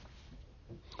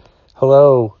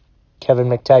Hello, Kevin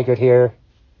McTaggart here.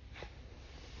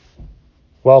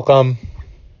 Welcome.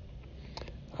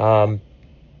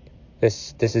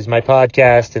 This is my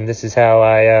podcast, and this is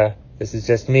how this is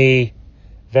just me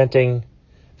venting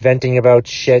about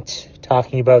shit,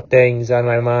 talking about things on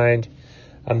my mind.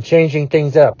 I'm changing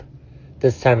things up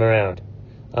this time around.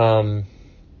 To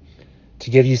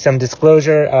give you some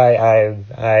disclosure,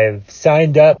 I've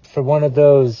signed up for one of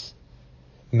those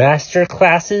master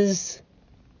classes.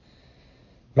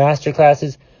 I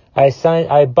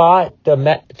bought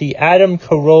the Adam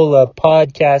Carolla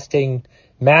podcasting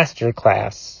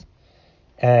masterclass,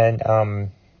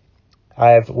 and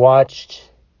I've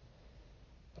watched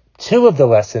 2 of the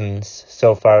lessons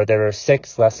so far. There are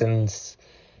 6 lessons,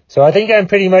 so I think I'm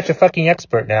pretty much a fucking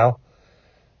expert now,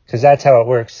 because that's how it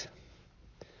works.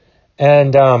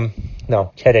 And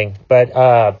no, kidding,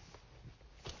 but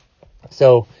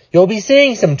so you'll be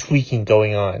seeing some tweaking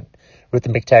going on with the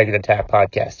McTaggart Attack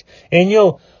podcast. And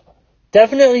you'll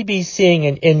definitely be seeing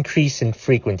an increase in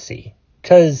frequency.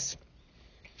 Because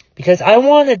I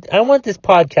want this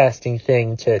podcasting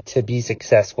thing to be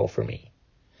successful for me.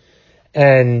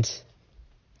 And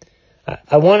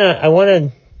I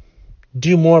wanna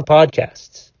do more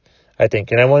podcasts, I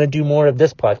think. And I want to do more of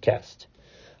this podcast.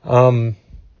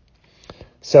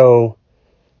 So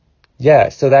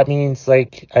that means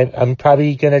I'm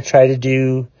probably gonna try to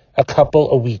do a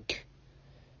couple a week.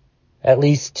 At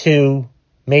least 2,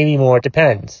 maybe more, it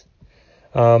depends.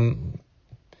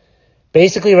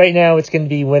 Basically right now it's going to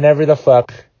be whenever the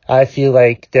fuck I feel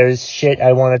like there's shit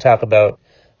I want to talk about.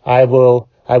 I will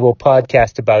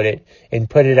podcast about it and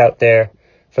put it out there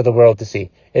for the world to see.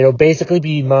 It'll basically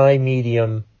be my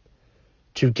medium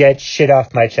to get shit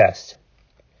off my chest.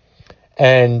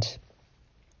 And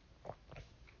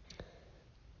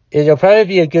it'll probably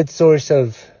be a good source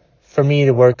for me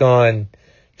to work on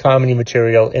comedy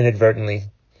material inadvertently,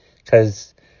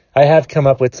 because I have come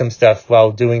up with some stuff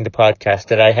while doing the podcast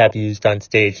that I have used on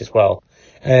stage as well,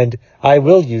 and I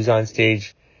will use on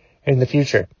stage in the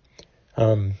future.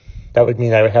 That would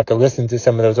mean I would have to listen to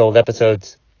some of those old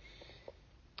episodes.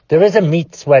 There is a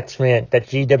meat sweats rant that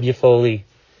G.W. Foley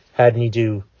had me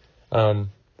do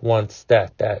once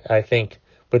that I think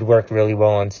would work really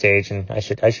well on stage, and I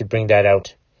should bring that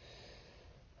out.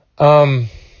 So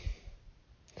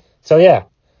yeah.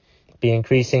 Be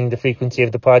increasing the frequency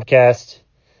of the podcast.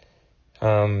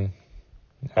 I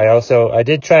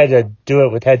did try to do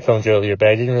it with headphones earlier, but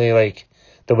I didn't really like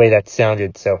the way that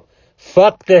sounded, so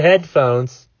fuck the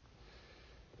headphones.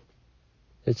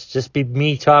 It's just be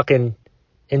me talking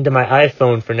into my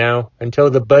iPhone for now, until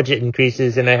the budget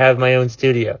increases and I have my own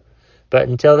studio. But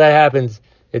until that happens,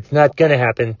 it's not gonna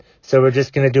happen, so we're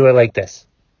just gonna do it like this.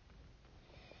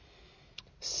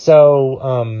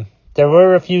 So, there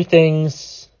were a few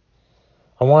things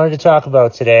I wanted to talk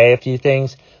about today, a few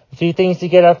things to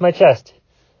get off my chest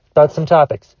about some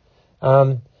topics.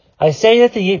 I say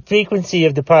that the frequency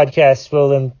of the podcast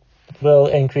will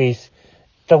increase.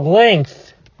 The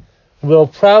length will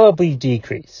probably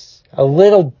decrease a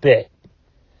little bit,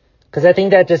 because I think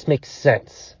that just makes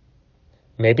sense.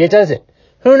 Maybe it doesn't.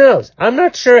 Who knows? I'm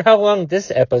not sure how long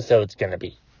this episode's gonna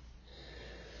be.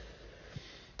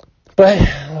 But,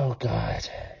 oh God.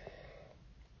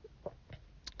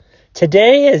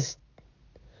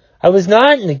 I was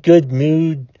not in a good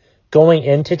mood going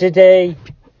into today,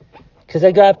 because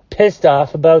I got pissed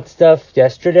off about stuff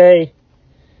yesterday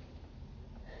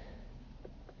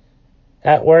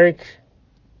at work,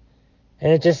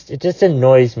 and it just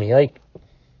annoys me.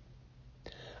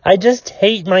 I just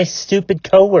hate my stupid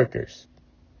coworkers.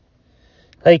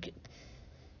 If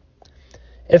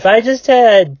I just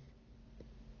had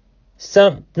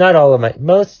some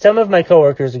of my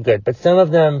coworkers are good, but some of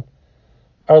them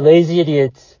are lazy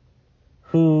idiots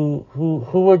who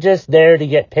were just there to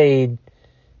get paid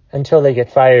until they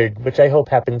get fired, which I hope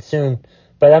happens soon.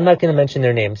 But I'm not going to mention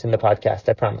their names in the podcast,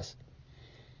 I promise.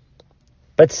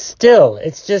 But still,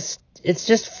 it's just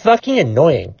fucking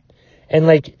annoying.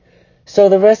 And so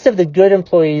the rest of the good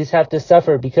employees have to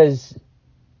suffer because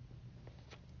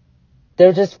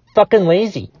they're just fucking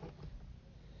lazy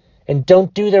and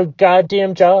don't do their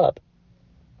goddamn job.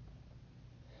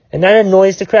 And that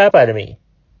annoys the crap out of me.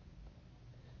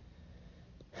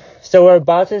 So our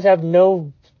bosses have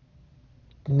no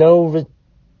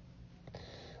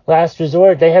last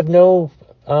resort. They have no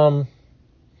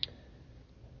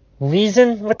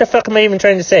reason. What the fuck am I even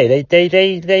trying to say?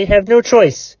 They have no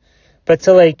choice but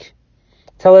to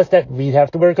tell us that we'd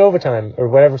have to work overtime or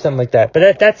whatever, something like that.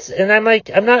 But and I'm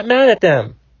not mad at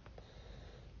them.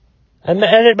 I'm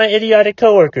mad at my idiotic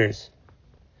coworkers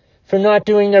for not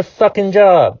doing their fucking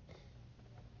job.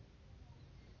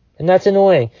 And that's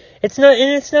annoying. It's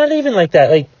not even like that.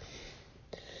 Like,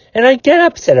 and I get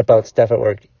upset about stuff at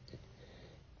work.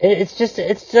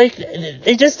 It's like,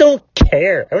 they just don't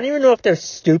care. I don't even know if they're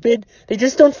stupid. They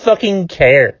just don't fucking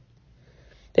care.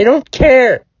 They don't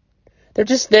care. They're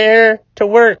just there to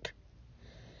work.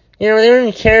 They don't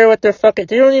even care what they're fucking,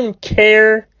 they don't even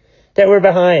care that we're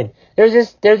behind. They're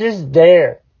just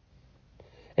there.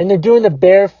 And they're doing the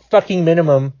bare fucking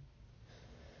minimum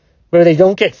where they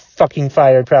don't get fucking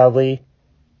fired probably.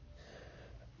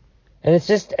 And it's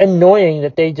just annoying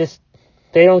that they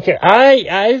don't care.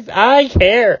 I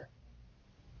care.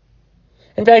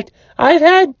 In fact, I've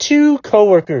had 2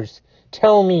 coworkers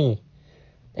tell me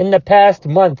in the past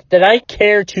month that I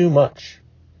care too much.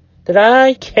 That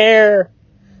I care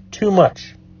too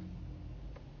much.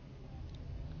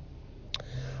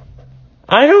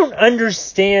 I don't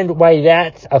understand why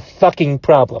that's a fucking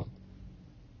problem.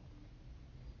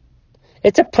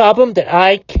 It's a problem that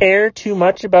I care too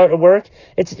much about at work.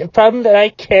 It's a problem that I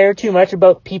care too much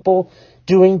about people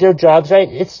doing their jobs right.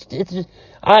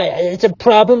 It's a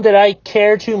problem that I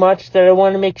care too much that I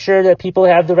want to make sure that people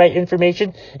have the right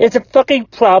information. It's a fucking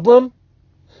problem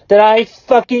that I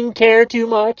fucking care too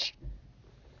much.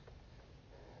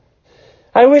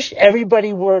 I wish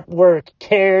everybody at work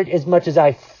cared as much as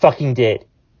I fucking did.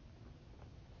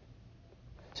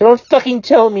 So don't fucking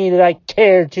tell me that I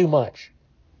care too much.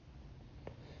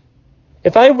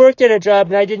 If I worked at a job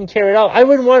and I didn't care at all, I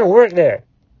wouldn't want to work there.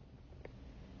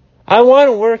 I want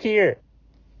to work here.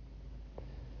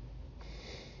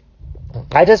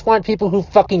 I just want people who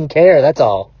fucking care, that's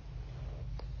all.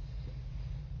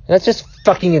 That's just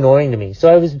fucking annoying to me.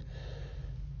 So I was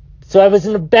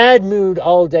in a bad mood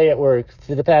all day at work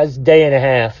for the past day and a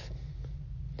half.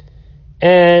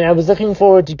 And I was looking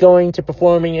forward to going to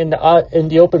performing in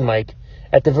the open mic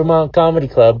at the Vermont Comedy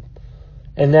Club.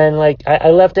 And then,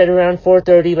 I left at around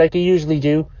 4:30 like I usually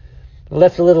do. I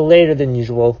left a little later than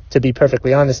usual, to be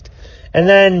perfectly honest. And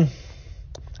then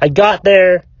I got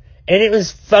there, and it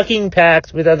was fucking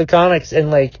packed with other comics.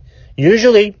 And,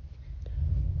 usually,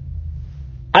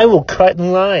 I will cut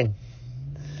in line.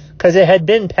 Because it had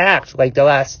been packed, the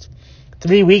last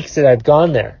 3 weeks that I've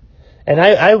gone there. And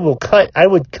I would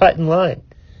cut in line.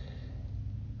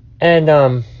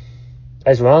 And,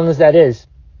 as wrong as that is,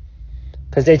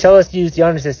 because they tell us to use the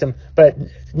honor system, but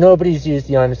nobody's used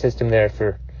the honor system there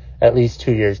for at least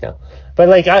 2 years now. But,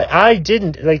 I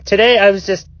didn't. Today,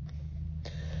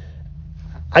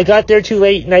 I got there too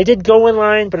late, and I did go in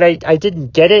line, but I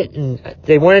didn't get it, and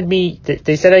they wanted me,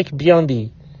 they said I could be on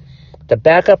the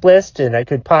backup list, and I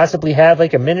could possibly have,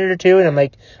 a minute or two, and I'm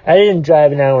like, I didn't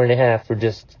drive an hour and a half for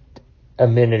just a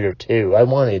minute or two. I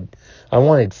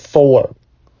wanted 4.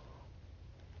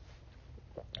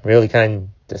 Really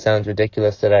that sounds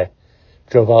ridiculous that I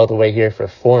drove all the way here for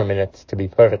 4 minutes, to be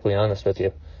perfectly honest with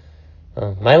you.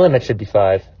 My limit should be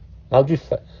 5. I'll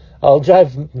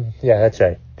drive. Yeah, that's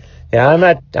right. Yeah, I'm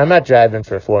not driving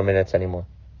for 4 minutes anymore.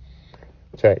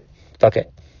 That's right. Fuck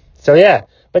it. So yeah,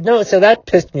 but no, so that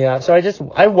pissed me off. So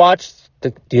I watched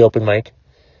the open mic,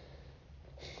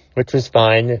 which was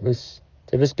fine. It was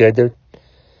good.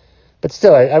 But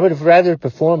still, I would have rather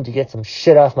performed to get some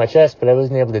shit off my chest, but I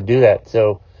wasn't able to do that.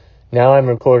 So now I'm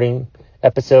recording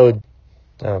episode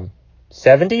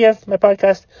 70 of my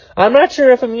podcast. I'm not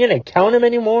sure if I'm going to count them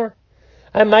anymore.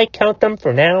 I might count them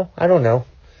for now. I don't know.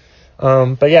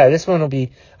 But yeah, this one will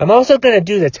be... I'm also going to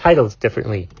do the titles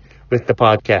differently with the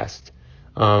podcast.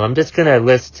 I'm just going to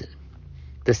list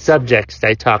the subjects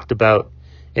I talked about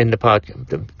in the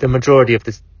podcast. The majority of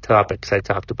the topics I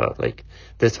talked about.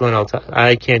 This one,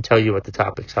 I can't tell you what the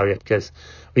topics are yet because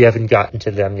we haven't gotten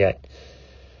to them yet.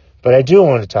 But I do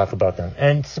want to talk about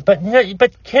them.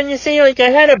 But can you say, I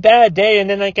had a bad day, and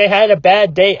then, I had a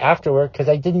bad day afterward because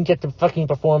I didn't get to fucking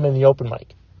perform in the open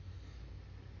mic.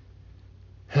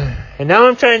 And now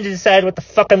I'm trying to decide what the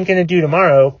fuck I'm going to do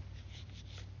tomorrow.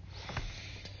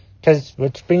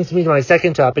 Which brings me to my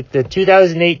second topic. The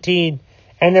 2018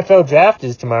 NFL Draft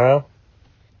is tomorrow.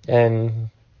 And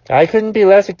I couldn't be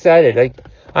less excited.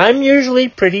 I'm usually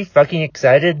pretty fucking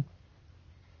excited.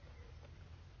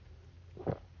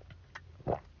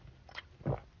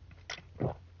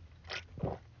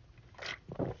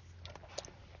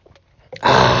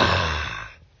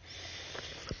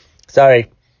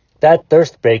 Sorry. That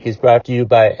thirst break is brought to you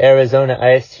by Arizona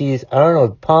Iced Tea's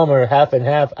Arnold Palmer half and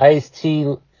half iced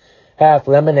tea, half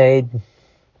lemonade.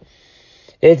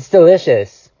 It's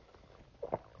delicious.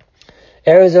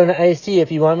 Arizona Iced Tea,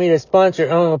 if you want me to sponsor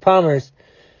Arnold Palmer's,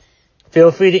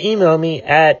 feel free to email me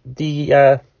at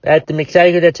the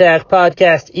McTaggart Attack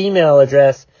podcast email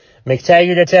address,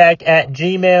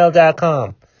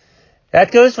 McTaggartAttack@gmail.com.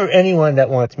 That goes for anyone that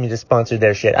wants me to sponsor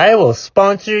their shit. I will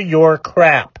sponsor your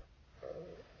crap.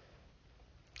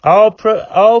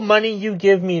 All money you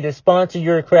give me to sponsor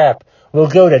your crap will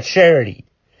go to charity.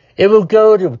 It will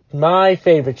go to my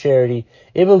favorite charity.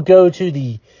 It will go to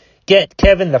the Get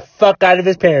Kevin the Fuck Out of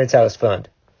His Parents' House Fund.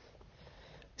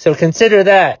 So consider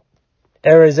that,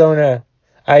 Arizona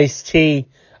iced tea.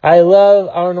 I love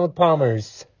Arnold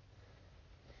Palmer's.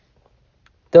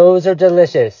 Those are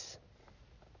delicious.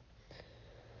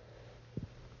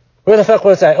 Where the fuck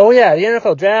was I? Oh yeah, the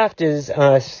NFL draft is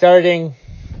starting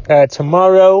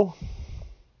tomorrow.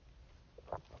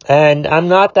 And I'm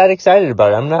not that excited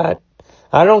about it.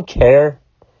 I don't care.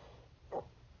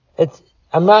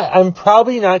 I'm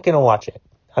probably not going to watch it.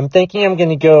 I'm thinking I'm going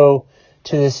to go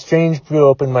to this Strange Brew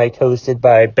open mic hosted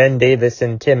by Ben Davis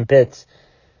and Tim Pitts.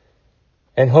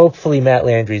 And hopefully Matt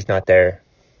Landry's not there.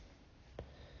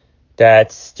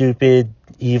 That stupid,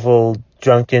 evil,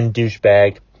 drunken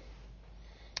douchebag.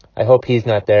 I hope he's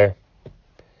not there.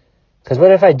 Because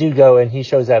what if I do go and he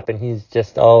shows up and he's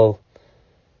just all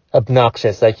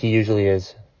obnoxious like he usually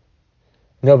is?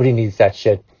 Nobody needs that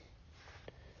shit.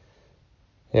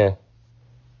 Yeah.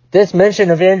 This mention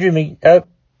of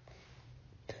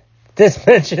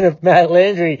Matt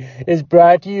Landry is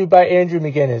brought to you by Andrew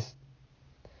McGinnis.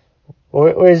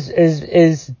 Or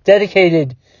is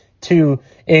dedicated to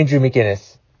Andrew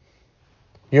McGinnis.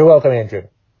 You're welcome, Andrew.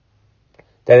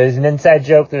 That is an inside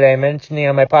joke that I'm mentioning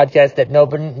on my podcast that no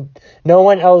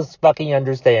one else fucking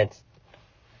understands.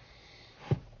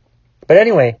 But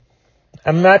anyway,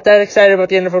 I'm not that excited about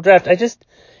the NFL draft.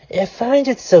 I find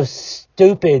it so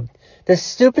stupid. The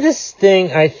stupidest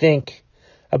thing I think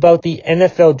about the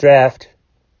NFL draft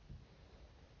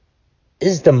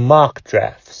is the mock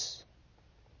drafts.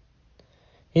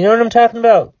 You know what I'm talking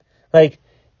about? Like,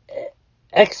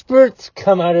 experts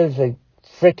come out of the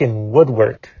frickin'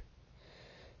 woodwork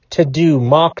to do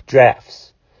mock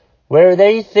drafts where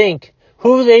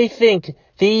who they think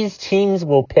these teams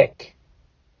will pick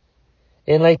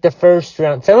in like the first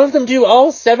round. Some of them do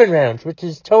all 7 rounds, which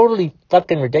is totally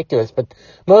fucking ridiculous, but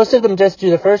most of them just do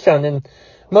the first round, and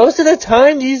most of the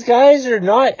time these guys are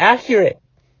not accurate.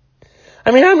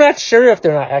 I mean, I'm not sure if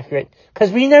they're not accurate,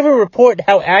 because we never report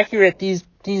how accurate these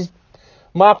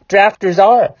mock drafters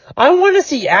are. I want to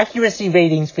see accuracy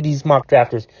ratings for these mock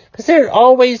drafters, because they're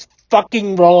always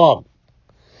fucking wrong.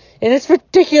 And it's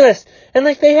ridiculous. And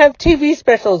like, they have TV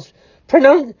specials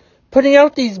putting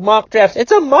out these mock drafts.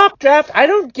 It's a mock draft. I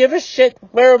don't give a shit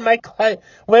where Mel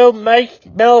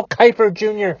Kiper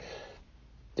Jr.,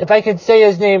 if I could say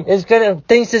his name,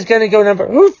 thinks is gonna go number.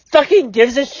 Who fucking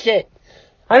gives a shit?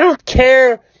 I don't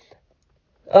care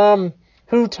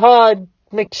who Todd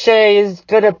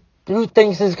McShay who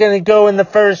thinks is gonna go in the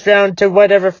first round to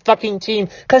whatever fucking team,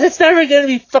 because it's never gonna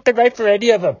be fucking right for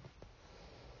any of them.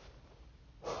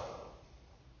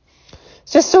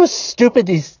 It's just so stupid,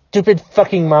 these stupid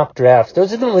fucking mock drafts.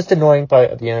 Those are the most annoying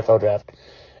part of the NFL draft.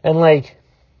 And like,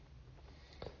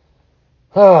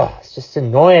 it's just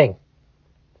annoying.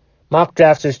 Mock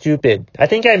drafts are stupid. I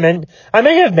think I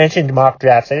may have mentioned mock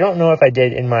drafts. I don't know if I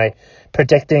did in my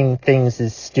Predicting Things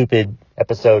is Stupid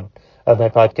episode of my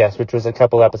podcast, which was a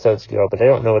couple episodes ago, but I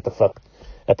don't know what the fuck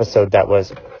episode that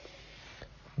was.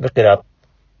 Look it up.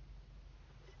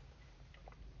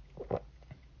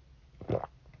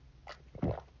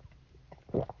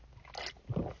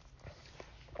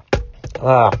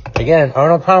 Again,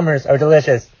 Arnold Palmer's are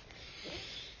delicious.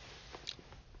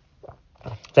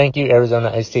 Thank you, Arizona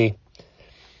iced tea.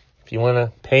 If you want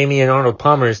to pay me in Arnold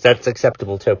Palmer's, that's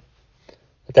acceptable too.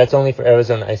 But that's only for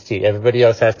Arizona iced tea. Everybody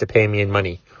else has to pay me in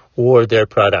money or their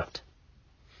product.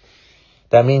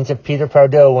 That means if Peter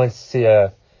Pardo wants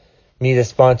me to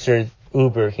sponsor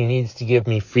Uber, he needs to give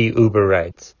me free Uber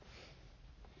rides.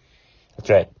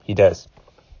 That's right, he does.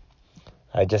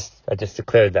 I just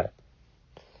declared that.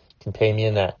 You can pay me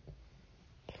in that.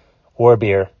 Or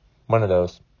beer. One of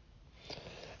those.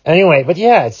 Anyway, but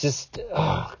yeah, it's just,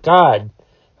 God.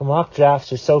 The mock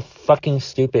drafts are so fucking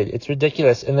stupid. It's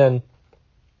ridiculous. And then,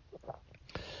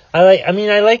 I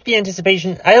like the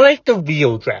anticipation. I like the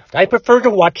real draft. I prefer to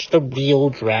watch the real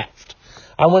draft.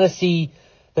 I want to see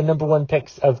the number 1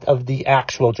 picks of the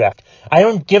actual draft. I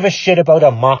don't give a shit about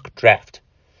a mock draft.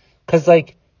 Because,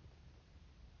 like,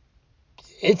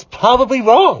 it's probably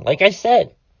wrong, like I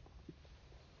said.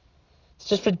 It's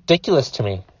just ridiculous to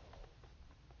me.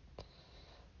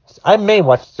 I may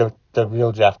watch the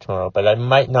real draft tomorrow, but I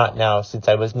might not now, since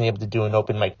I wasn't able to do an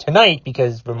open mic tonight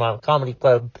because Vermont Comedy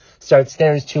Club starts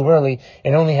theirs too early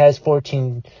and only has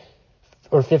 14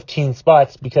 or 15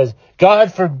 spots because,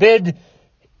 God forbid,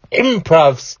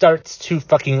 improv starts too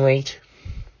fucking late.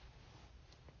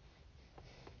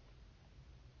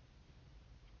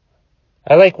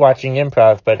 I like watching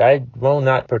improv, but I will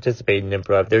not participate in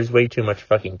improv. There's way too much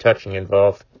fucking touching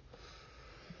involved.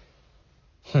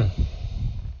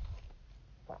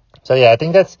 So yeah, I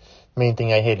think that's the main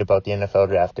thing I hate about the NFL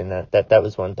draft, and that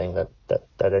was one thing that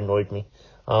annoyed me.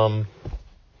 Let's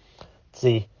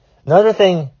see. Another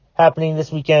thing happening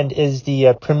this weekend is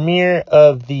the premiere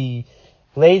of the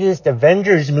latest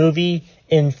Avengers movie,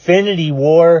 Infinity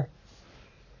War.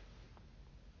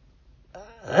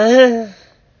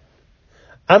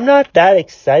 I'm not that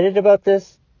excited about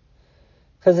this,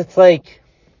 because it's like,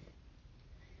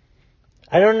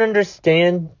 I don't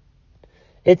understand.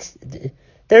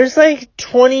 There's like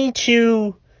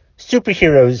 22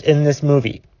 superheroes in this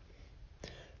movie,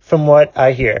 from what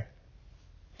I hear.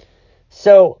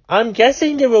 So, I'm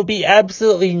guessing there will be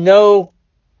absolutely no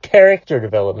character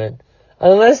development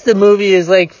unless the movie is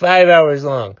like 5 hours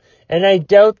long. And I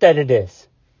doubt that it is.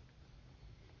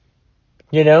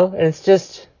 You know? And it's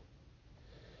just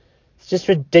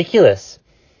ridiculous.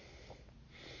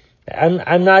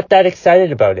 I'm not that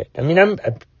excited about it. I mean,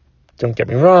 don't get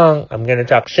me wrong, I'm going to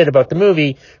talk shit about the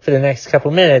movie for the next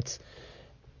couple minutes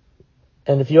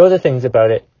and a few other things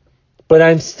about it, but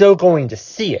I'm still going to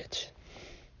see it.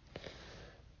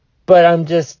 But I'm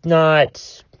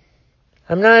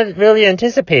not really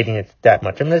anticipating it that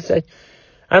much.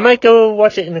 I might go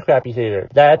watch it in the crappy theater.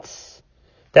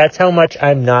 That's how much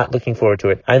I'm not looking forward to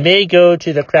it. I may go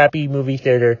to the crappy movie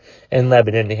theater in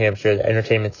Lebanon, New Hampshire, the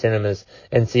Entertainment Cinemas,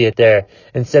 and see it there,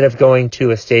 instead of going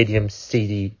to a stadium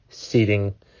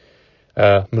seating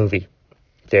movie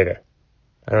theater.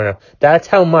 I don't know. That's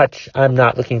how much I'm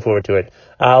not looking forward to it.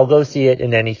 I'll go see it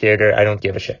in any theater. I don't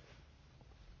give a shit.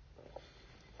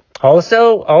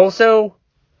 Also,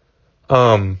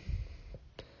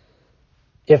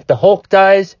 if the Hulk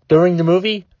dies during the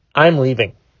movie, I'm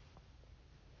leaving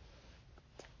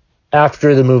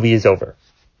after the movie is over,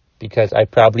 because I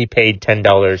probably paid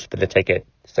 $10 for the ticket.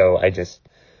 So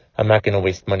I'm not going to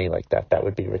waste money like that. That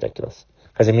would be ridiculous.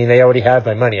 Because, I mean, they already have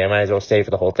my money. I might as well stay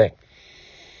for the whole thing.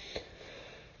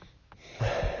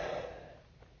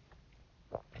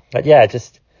 But yeah,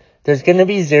 there's going to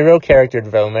be zero character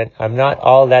development. I'm not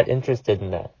all that interested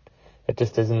in that. It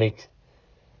just doesn't make...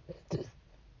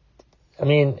 I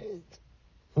mean,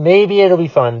 maybe it'll be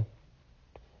fun.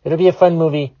 It'll be a fun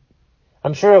movie.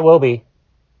 I'm sure it will be.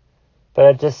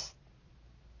 But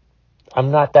I'm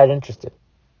not that interested.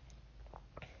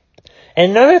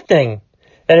 And another thing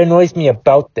that annoys me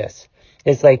about this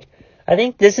is, like, I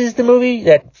think this is the movie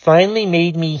that finally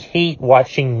made me hate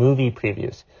watching movie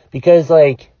previews. Because,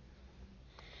 like,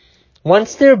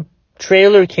 once their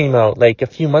trailer came out, like, a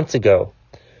few months ago,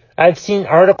 I've seen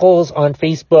articles on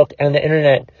Facebook and the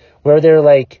internet where they're,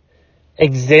 like,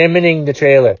 examining the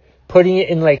trailer, putting it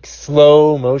in, like,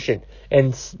 slow motion,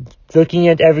 and looking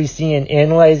at every scene,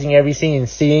 analyzing every scene, and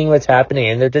seeing what's happening,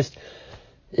 and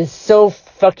it's so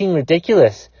fucking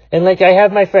ridiculous. And, like, I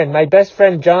have my best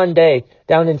friend John Day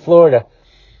down in Florida.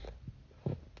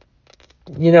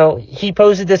 You know, he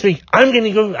posted this week, I'm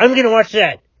gonna watch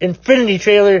that Infinity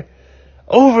trailer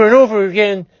over and over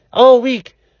again all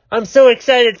week. I'm so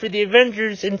excited for the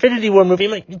Avengers Infinity War movie.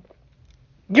 I'm like,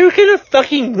 you're gonna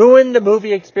fucking ruin the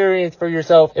movie experience for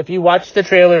yourself if you watch the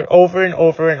trailer over and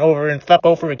over and over and fuck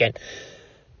over again.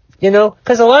 You know?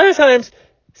 Because a lot of times,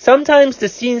 sometimes the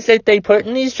scenes that they put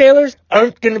in these trailers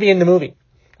aren't gonna be in the movie.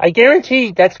 I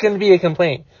guarantee that's gonna be a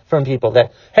complaint from people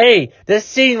that, hey, this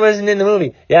scene wasn't in the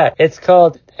movie. Yeah, it's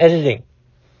called editing.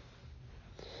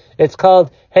 It's called,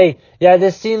 hey, yeah,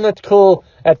 this scene looked cool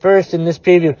at first in this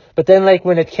preview, but then, like,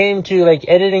 when it came to, like,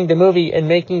 editing the movie and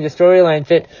making the storyline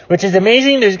fit, which is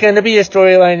amazing, there's going to be a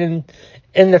storyline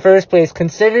in the first place,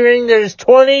 considering there's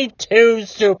 22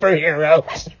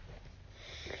 superheroes.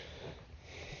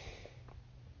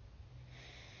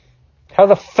 How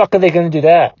the fuck are they going to do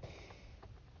that?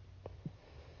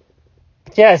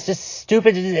 Yeah, it's just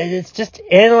stupid. It's just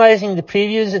analyzing the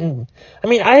previews, and I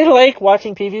mean, I like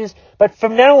watching previews, but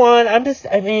from now on,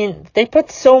 they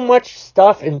put so much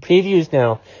stuff in previews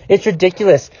now. It's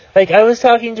ridiculous. Like, I was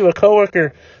talking to a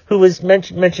coworker who was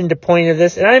mentioned a point of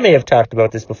this, and I may have talked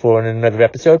about this before in another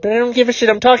episode, but I don't give a shit.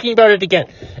 I'm talking about it again.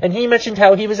 And he mentioned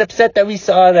how he was upset that we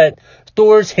saw that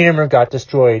Thor's hammer got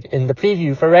destroyed in the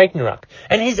preview for Ragnarok.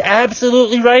 And he's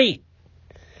absolutely right.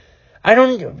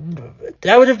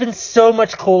 That would have been so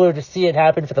much cooler to see it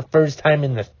happen for the first time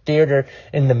in the theater,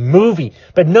 in the movie.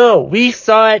 But no, we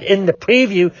saw it in the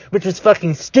preview, which was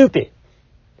fucking stupid.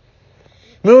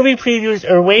 Movie previews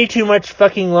are way too much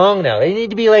fucking long now. They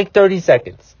need to be like 30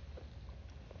 seconds.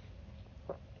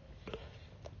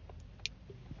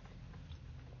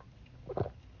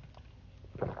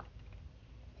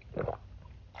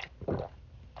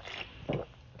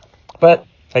 But,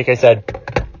 like I said,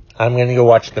 I'm going to go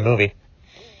watch the movie.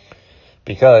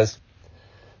 Because,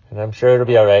 and I'm sure it'll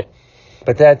be alright.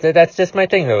 But that's just my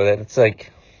thing, though. That it's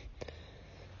like,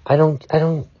 I'm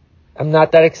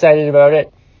not that excited about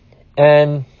it.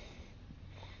 And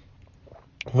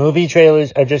movie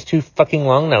trailers are just too fucking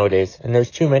long nowadays. And there's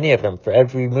too many of them for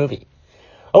every movie.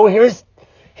 Oh, here's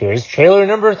trailer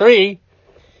number 3.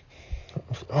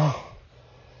 Oh,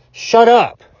 shut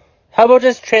up. How about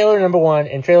just trailer number 1?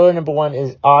 And trailer number 1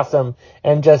 is awesome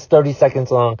and just 30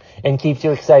 seconds long and keeps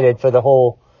you excited for the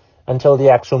whole, until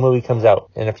the actual movie comes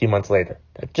out in a few months later.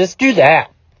 Just do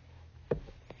that.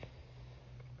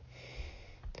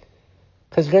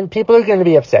 Because people are going to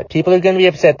be upset. People are going to be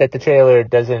upset that the trailer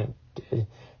doesn't, oh,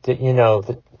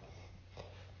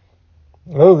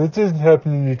 that doesn't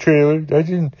happen in the trailer.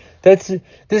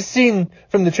 This scene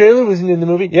from the trailer wasn't in the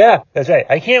movie. Yeah, that's right.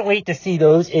 I can't wait to see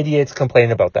those idiots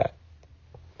complain about that.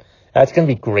 That's going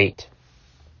to be great.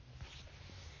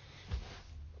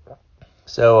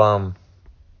 So,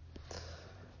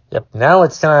 yep, now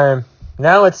it's time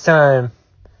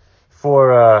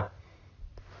for,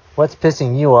 what's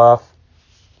pissing you off.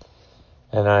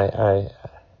 And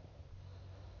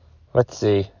let's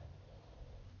see.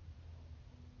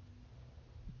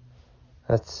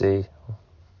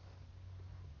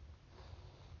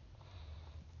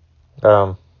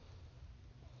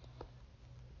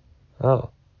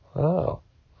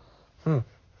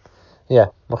 Yeah,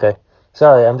 okay.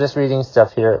 Sorry, I'm just reading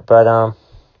stuff here, but,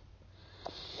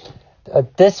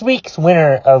 this week's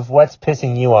winner of What's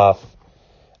Pissing You Off,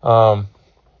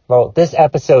 this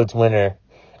episode's winner,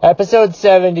 episode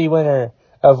 70 winner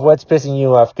of What's Pissing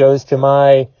You Off goes to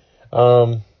my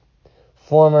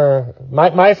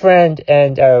friend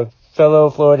and fellow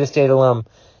Florida State alum,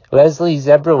 Leslie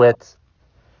Zebrowitz.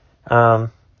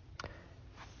 Her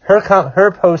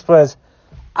post was,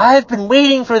 "I've been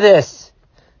waiting for this."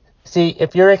 See,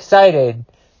 if you're excited,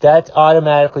 that's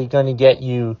automatically going to get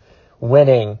you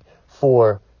winning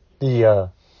for the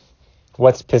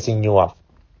What's Pissing You Off.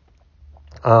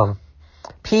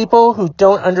 People who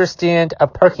don't understand a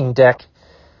parking deck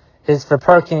is for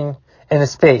parking in a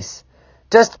space.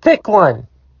 Just pick one.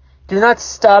 Do not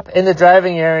stop in the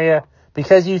driving area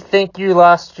because you think you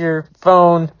lost your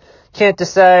phone, can't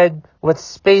decide what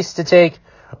space to take,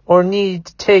 or need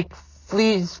to pick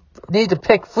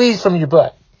fleas from your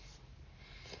butt.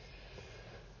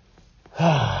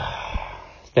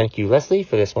 Thank you, Leslie,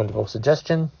 for this wonderful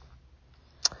suggestion.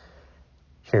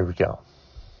 Here we go.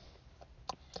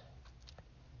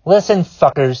 Listen,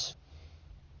 fuckers.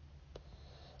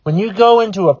 When you go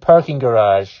into a parking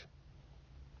garage,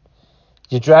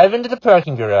 you drive into the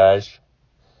parking garage,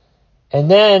 and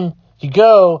then you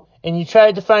go and you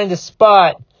try to find a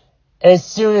spot as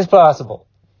soon as possible.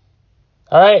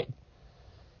 Alright?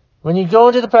 When you go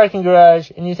into the parking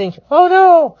garage and you think, oh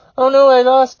no, I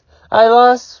lost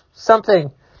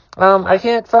something. I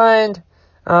can't find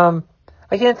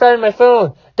my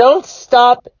phone. Don't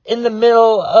stop in the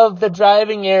middle of the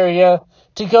driving area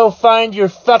to go find your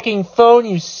fucking phone,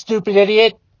 you stupid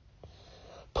idiot.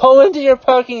 Pull into your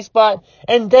parking spot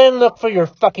and then look for your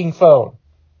fucking phone.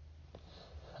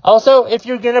 Also, if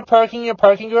you're gonna park in your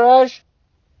parking garage,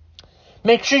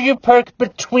 make sure you park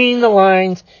between the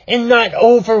lines and not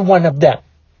over one of them.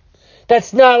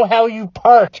 That's not how you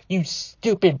park, you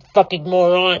stupid fucking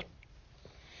moron.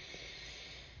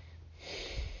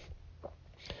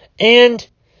 And,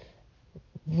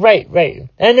 right.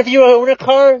 And if you own a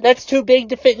car that's too big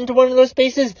to fit into one of those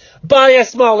spaces, buy a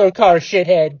smaller car,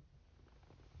 shithead.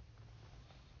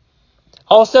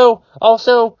 Also,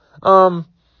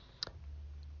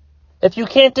 if you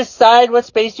can't decide what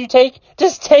space you take,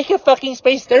 just take a fucking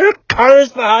space. There are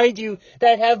cars behind you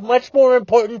that have much more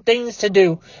important things to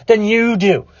do than you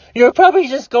do. You're probably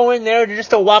just going there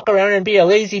to walk around and be a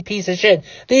lazy piece of shit.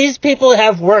 These people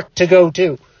have work to go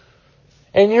to.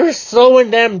 And you're slowing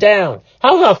them down.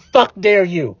 How the fuck dare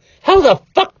you? How the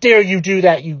fuck dare you do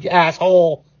that, you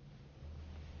asshole?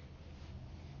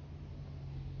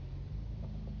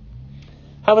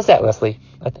 How was that, Leslie?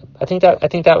 I think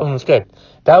that one was good.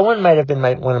 That one might have been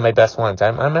one of my best ones.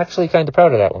 I'm actually kind of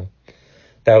proud of that one.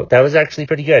 That was actually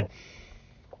pretty good.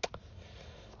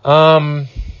 All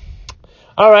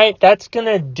right, that's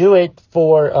gonna do it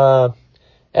for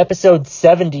episode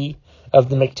 70 of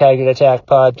the McTaggart Attack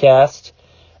podcast.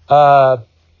 I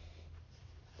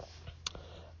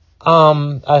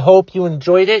hope you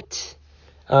enjoyed it.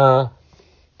 Go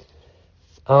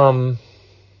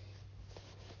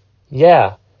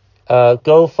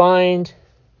find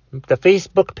the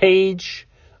Facebook page.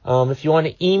 If you want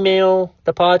to email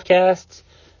the podcast,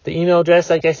 the email address,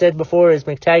 like I said before, is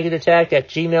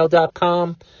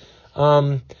McTaggartAttack@gmail.com.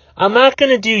 I'm not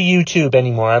going to do YouTube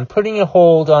anymore. I'm putting a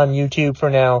hold on YouTube for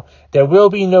now. There will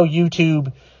be no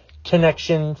YouTube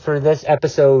connection for this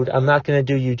episode. I'm not going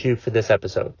to do YouTube for this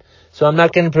episode. So I'm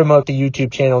not going to promote the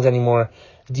YouTube channels anymore.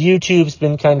 The YouTube's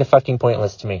been kind of fucking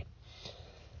pointless to me.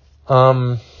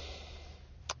 Find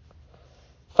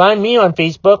me on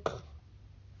Facebook.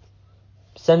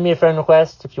 Send me a friend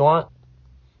request if you want.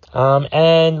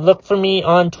 And look for me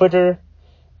on Twitter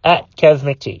at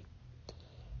KevMcT.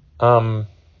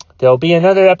 There'll be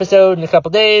another episode in a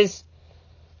couple days.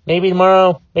 Maybe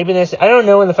tomorrow. Maybe this. I don't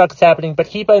know when the fuck it's happening, but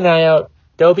keep an eye out.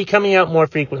 They'll be coming out more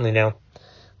frequently now.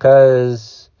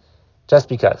 Just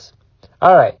because.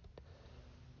 Alright.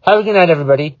 Have a good night,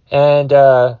 everybody. And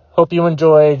hope you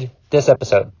enjoyed this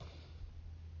episode.